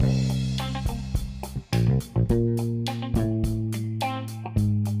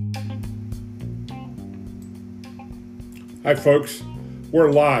Hi folks, we're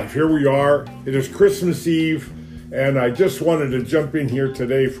live. Here we are. It is Christmas Eve, and I just wanted to jump in here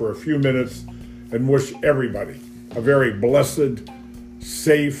today for a few minutes and wish everybody a very blessed,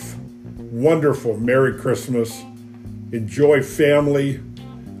 safe, wonderful Merry Christmas. Enjoy family,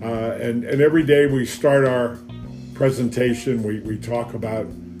 and every day we start our presentation, we talk about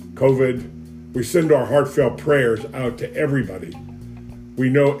COVID. We send our heartfelt prayers out to everybody. We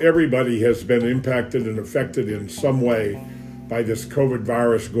know everybody has been impacted and affected in some way by this COVID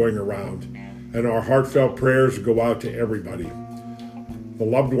virus going around, and our heartfelt prayers go out to everybody. The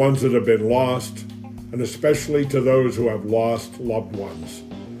loved ones that have been lost, and especially to those who have lost loved ones.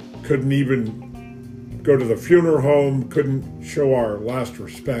 Couldn't even go to the funeral home, couldn't show our last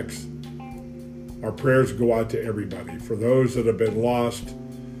respects. Our prayers go out to everybody. For those that have been lost,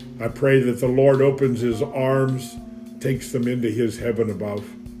 I pray that the Lord opens his arms, takes them into his heaven above.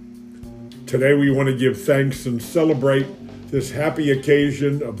 Today we want to give thanks and celebrate this happy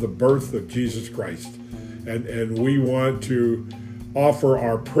occasion of the birth of Jesus Christ. And we want to offer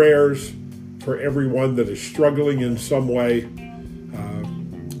our prayers for everyone that is struggling in some way,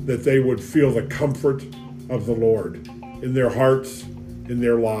 that they would feel the comfort of the Lord in their hearts, in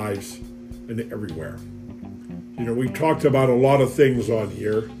their lives, and everywhere. You know, we talked about a lot of things on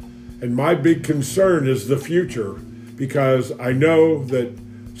here, and my big concern is the future, because I know that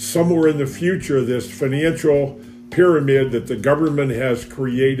somewhere in the future, this financial pyramid that the government has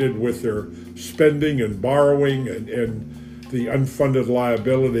created with their spending and borrowing and the unfunded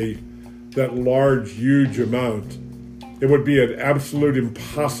liability, that large, huge amount, it would be an absolute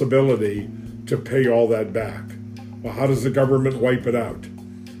impossibility to pay all that back. Well, how does the government wipe it out?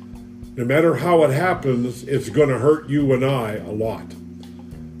 No matter how it happens, it's going to hurt you and I a lot.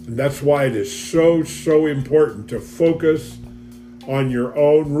 And that's why it is so important to focus on your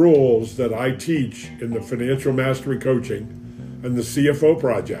own rules that I teach in the Financial Mastery Coaching and the CFO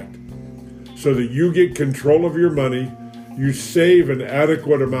Project, so that you get control of your money, you save an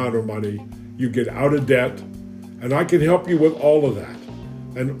adequate amount of money, you get out of debt, and I can help you with all of that.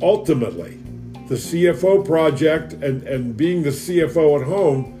 And ultimately, the CFO Project and being the CFO at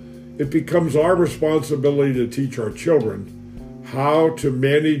home, it becomes our responsibility to teach our children how to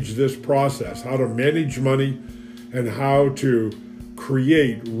manage this process, how to manage money, and how to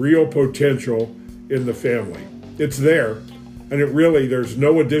create real potential in the family. It's there, and there's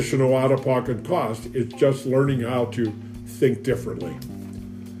no additional out-of-pocket cost. It's just learning how to think differently.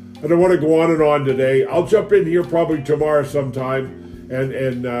 I don't want to go on and on today. I'll jump in here probably tomorrow sometime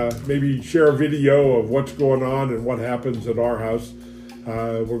and maybe share a video of what's going on and what happens at our house.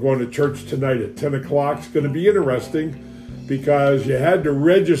 We're going to church tonight at 10 o'clock. It's going to be interesting, because you had to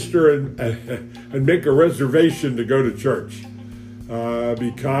register and make a reservation to go to church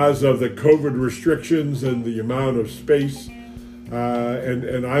because of the COVID restrictions and the amount of space.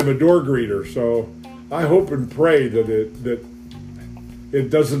 And I'm a door greeter, so I hope and pray that it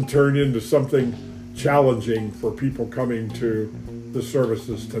doesn't turn into something challenging for people coming to the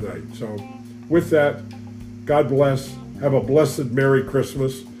services tonight. So with that, God bless. Have a blessed Merry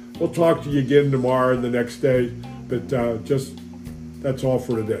Christmas. We'll talk to you again tomorrow and the next day. But that's all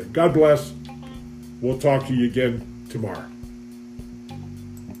for today. God bless. We'll talk to you again tomorrow.